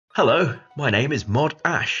Hello, my name is Mod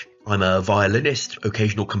Ash. I'm a violinist,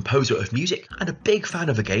 occasional composer of music, and a big fan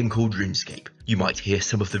of a game called Runescape. You might hear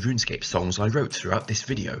some of the Runescape songs I wrote throughout this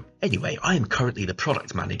video. Anyway, I am currently the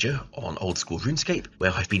product manager on Old School Runescape,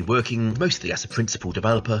 where I've been working mostly as a principal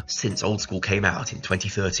developer since Old School came out in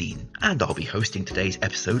 2013, and I'll be hosting today's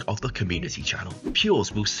episode of the Community Channel.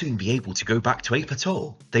 Pures will soon be able to go back to Ape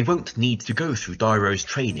Atoll. They won't need to go through Dyro's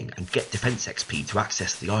training and get defense XP to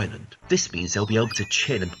access the island. This means they'll be able to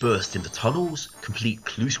chill and burst in the tunnels, complete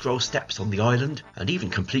clue scroll steps on the island, and even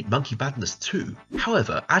complete Monkey Madness too.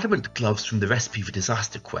 However, Adamant Gloves from the Recipe for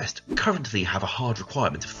Disaster quest currently have a hard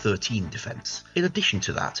requirement of 13 defense. In addition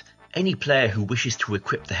to that, any player who wishes to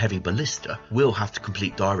equip the Heavy Ballista will have to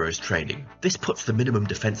complete Dyro's training. This puts the minimum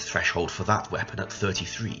defense threshold for that weapon at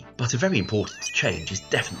 33. But a very important change is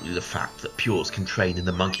definitely the fact that Pures can train in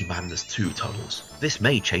the Monkey Madness 2 tunnels. This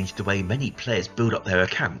may change the way many players build up their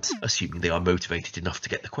accounts, assuming they are motivated enough to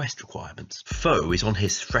get the quest requirements. Foe is on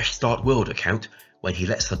his Fresh Start World account when he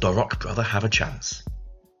lets the Dorok brother have a chance.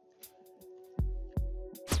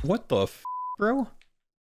 What the f, bro?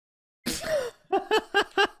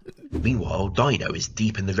 Meanwhile, Dino is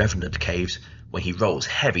deep in the Revenant caves when he rolls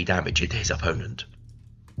heavy damage into his opponent.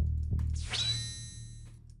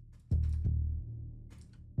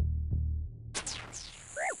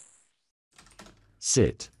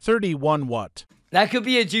 Sit. 31 what? That could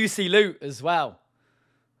be a juicy loot as well.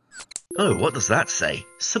 Oh, what does that say?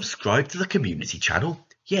 Subscribe to the community channel?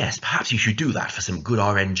 Yes, perhaps you should do that for some good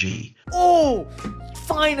RNG. Oh,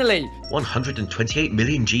 finally! 128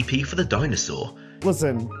 million GP for the dinosaur.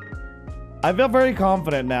 Listen, I feel very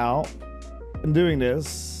confident now in doing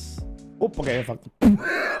this. Oh, okay, fuck.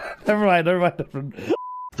 never mind.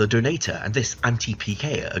 The donator and this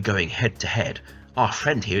anti-PKer are going head to head. Our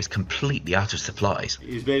friend here is completely out of supplies.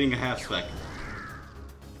 He's baiting a half spec.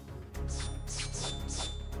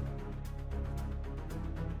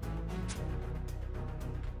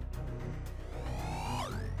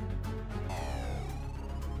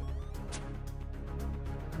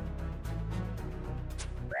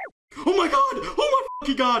 Oh my god! Oh my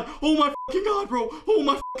fucking god! Oh my fucking god, bro! Oh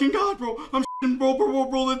my fucking god, bro! I'm shitting,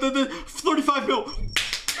 bro, 35 mil!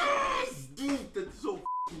 Yes! Dude, that's so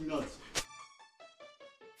fucking nuts.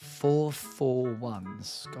 441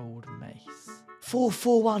 Scold Mace.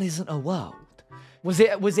 441 isn't a world. Was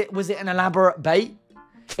it an elaborate bait?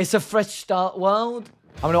 It's a fresh start world.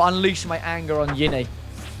 I'm gonna unleash my anger on Yinny.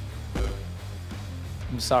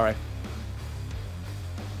 I'm sorry.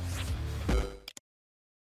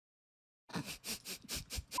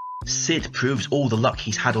 Sid proves all the luck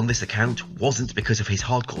he's had on this account wasn't because of his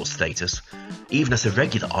hardcore status. Even as a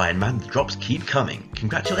regular Iron Man, the drops keep coming.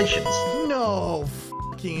 Congratulations. No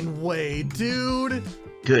fucking way, dude.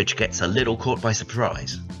 Gurge gets a little caught by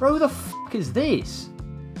surprise. Bro, who the fuck is this?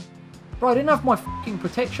 Bro, I didn't have my fucking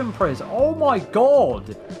protection prez. Oh my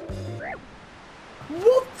god.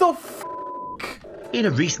 What the fuck? In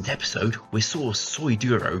a recent episode, we saw Soy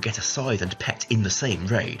Duro get a scythe and pet in the same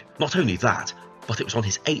raid. Not only that, but it was on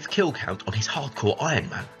his 8th kill count on his hardcore Iron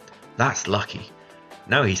Man. That's lucky.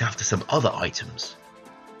 Now he's after some other items.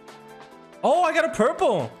 Oh, I got a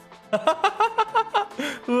purple.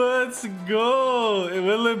 Let's go.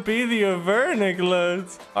 Will it be the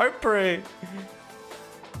Averniclus? Heartbreak.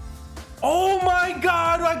 Oh my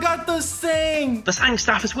god, I got the Sang. The Sang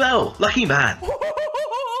staff as well. Lucky man.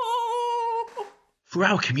 For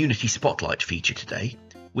our community spotlight feature today,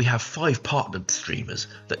 we have 5 partnered streamers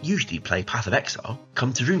that usually play Path of Exile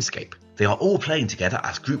come to RuneScape. They are all playing together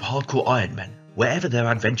as group hardcore Iron Men. Wherever their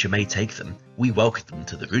adventure may take them, we welcome them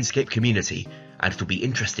to the RuneScape community, and it'll be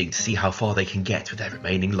interesting to see how far they can get with their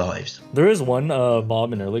remaining lives. There is one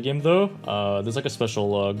mob in early game though. There's like a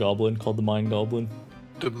special goblin called the Mind Goblin.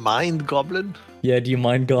 The Mind Goblin? Yeah, do you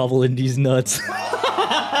mind gobbling these nuts?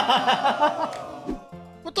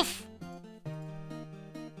 What the f...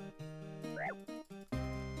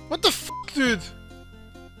 What the f***, dude?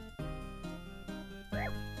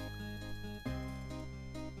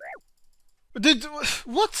 Dude,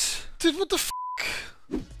 what? Dude, what the f***?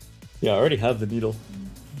 Yeah, I already have the needle.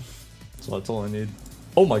 So that's all I need.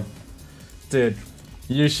 Oh my... Dude,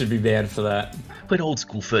 you should be banned for that. When Old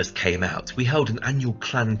School first came out, we held an annual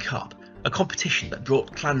Clan Cup, a competition that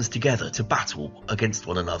brought clans together to battle against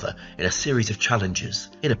one another in a series of challenges.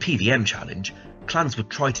 In a PvM challenge, clans would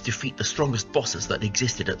try to defeat the strongest bosses that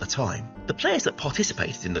existed at the time. The players that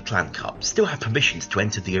participated in the Clan Cup still have permissions to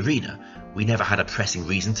enter the arena. We never had a pressing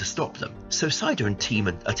reason to stop them, so Cider and team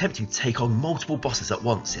are attempting to take on multiple bosses at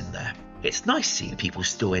once in there. It's nice seeing people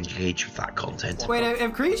still engage with that content. Wait,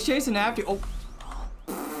 if Creed's chasing after you... Oh.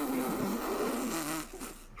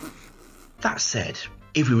 That said,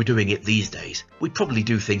 If we were doing it these days, we'd probably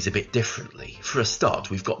do things a bit differently. For a start,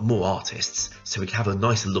 we've got more artists, so we could have a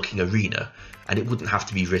nicer looking arena, and it wouldn't have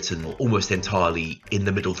to be written almost entirely in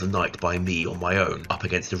the middle of the night by me on my own, up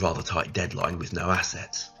against a rather tight deadline with no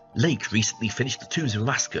assets. Lake recently finished the Tombs of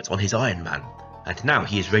Mascot on his Iron Man, and now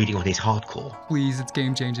he is raiding on his Hardcore. Please, it's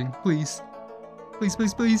game changing. Please. Please,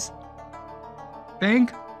 please, please. Bang.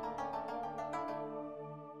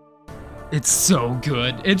 It's so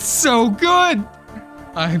good. It's so good.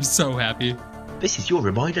 I'm so happy. This is your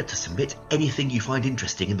reminder to submit anything you find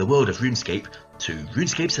interesting in the world of RuneScape to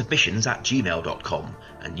RunescapeSubmissions@gmail.com,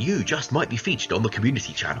 and you just might be featured on the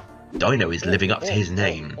community channel. Dino is living up to his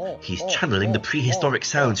name. He's channeling the prehistoric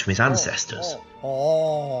sounds from his ancestors.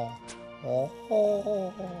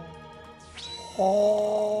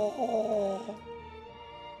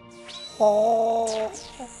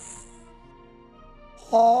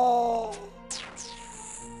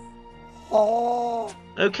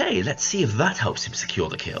 Okay, let's see if that helps him secure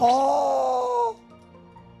the kill.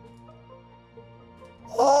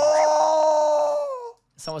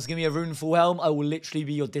 Someone's give me a rune full helm, I will literally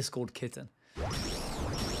be your Discord kitten.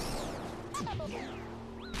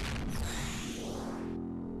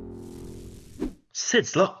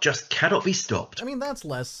 Sid's luck just cannot be stopped. I mean, that's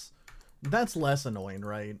less annoying,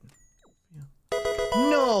 right? Yeah.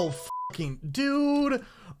 No fucking dude,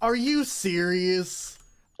 are you serious?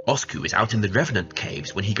 Osku is out in the Revenant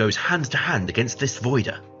caves when he goes hand to hand against this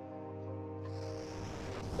Voider.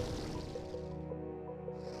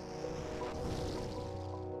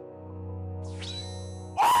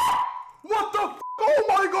 What the f? Oh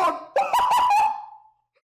my god!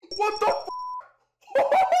 What the f?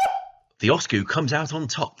 The Osku comes out on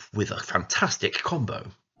top with a fantastic combo.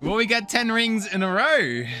 Will we get 10 rings in a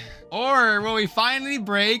row? Or will we finally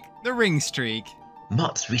break the ring streak?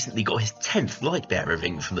 Mutt's recently got his 10th Lightbearer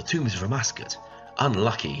ring from the Tombs of Ramascut.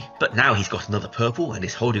 Unlucky, but now he's got another purple and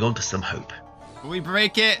is holding on to some hope. Will we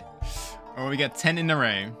break it? Or will we get 10 in a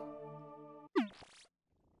row?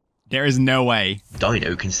 There is no way.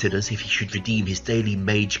 Dino considers if he should redeem his daily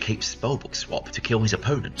Mage Cape spellbook swap to kill his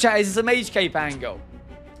opponent. Chat, is this a Mage Cape angle?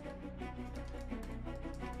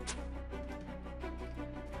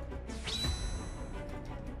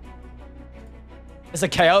 It's a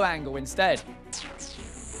KO angle instead.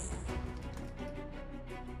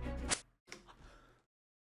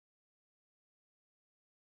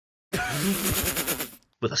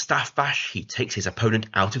 With a staff bash, he takes his opponent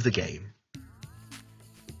out of the game.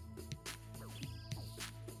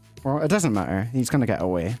 Well, it doesn't matter. He's gonna get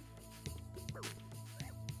away.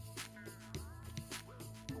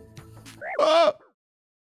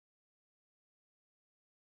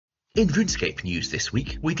 In RuneScape news this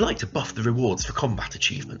week, we'd like to buff the rewards for combat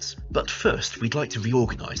achievements, but first we'd like to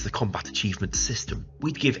reorganise the combat achievement system.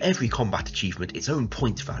 We'd give every combat achievement its own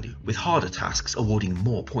point value, with harder tasks awarding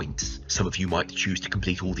more points. Some of you might choose to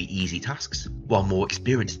complete all the easy tasks, while more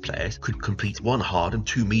experienced players could complete 1 hard and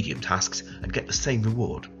 2 medium tasks and get the same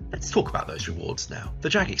reward. Let's talk about those rewards now. The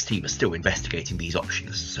Jagex team are still investigating these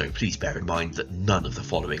options, so please bear in mind that none of the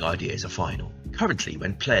following ideas are final. Currently,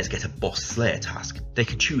 when players get a Boss Slayer task, they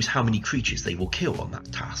can choose how many creatures they will kill on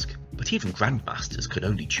that task. But even Grandmasters can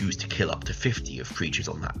only choose to kill up to 50 of creatures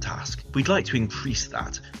on that task. We'd like to increase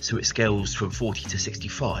that, so it scales from 40 to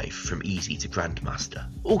 65 from Easy to Grandmaster.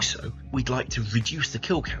 Also, we'd like to reduce the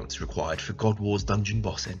kill counts required for God Wars Dungeon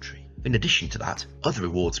boss entry. In addition to that, other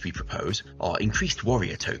rewards we propose are increased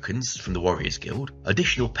warrior tokens from the Warriors Guild,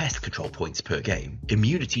 additional pest control points per game,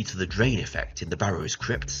 immunity to the drain effect in the Barrows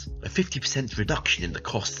Crypts, a 50% reduction in the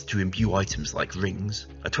cost to imbue items like rings,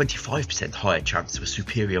 a 25% higher chance of a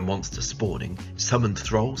superior monster spawning, summoned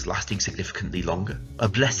thralls lasting significantly longer, a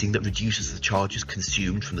blessing that reduces the charges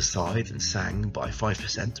consumed from the Scythe and Sang by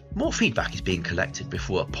 5%. More feedback is being collected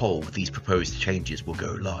before a poll with these proposed changes will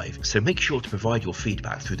go live, so make sure to provide your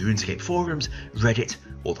feedback through the RuneScape forums, Reddit,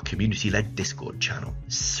 or the community-led Discord channel.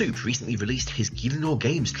 Soup recently released his Gielinor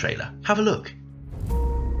Games trailer. Have a look.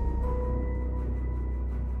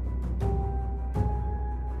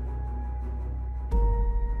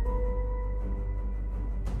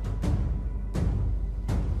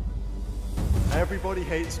 Everybody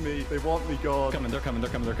hates me. They want me gone. They're coming.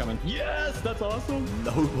 Yes, that's awesome.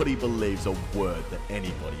 Nobody believes a word that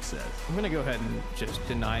anybody says. I'm gonna go ahead and just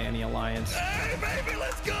deny any alliance. Hey, baby,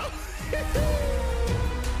 let's go!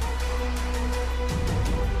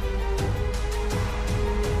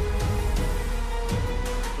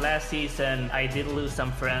 Last season, I did lose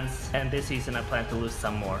some friends, and this season I plan to lose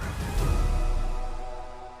some more.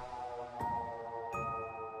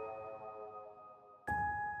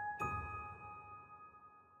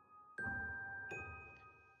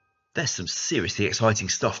 There's some seriously exciting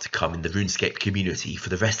stuff to come in the RuneScape community for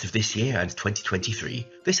the rest of this year and 2023.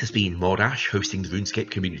 This has been Mod Ash hosting the RuneScape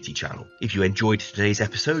Community Channel. If you enjoyed today's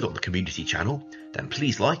episode on the Community Channel, then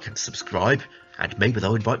please like and subscribe, and maybe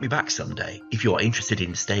they'll invite me back someday. If you are interested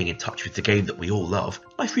in staying in touch with the game that we all love,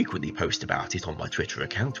 I frequently post about it on my Twitter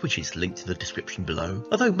account, which is linked in the description below.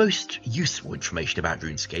 Although most useful information about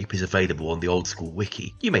RuneScape is available on the old school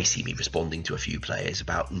wiki, you may see me responding to a few players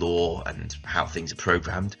about lore and how things are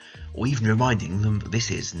programmed, or even reminding them that this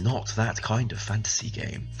is not that kind of fantasy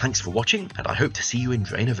game. Thanks for watching, and I hope to see you in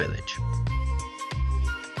Draenor Village.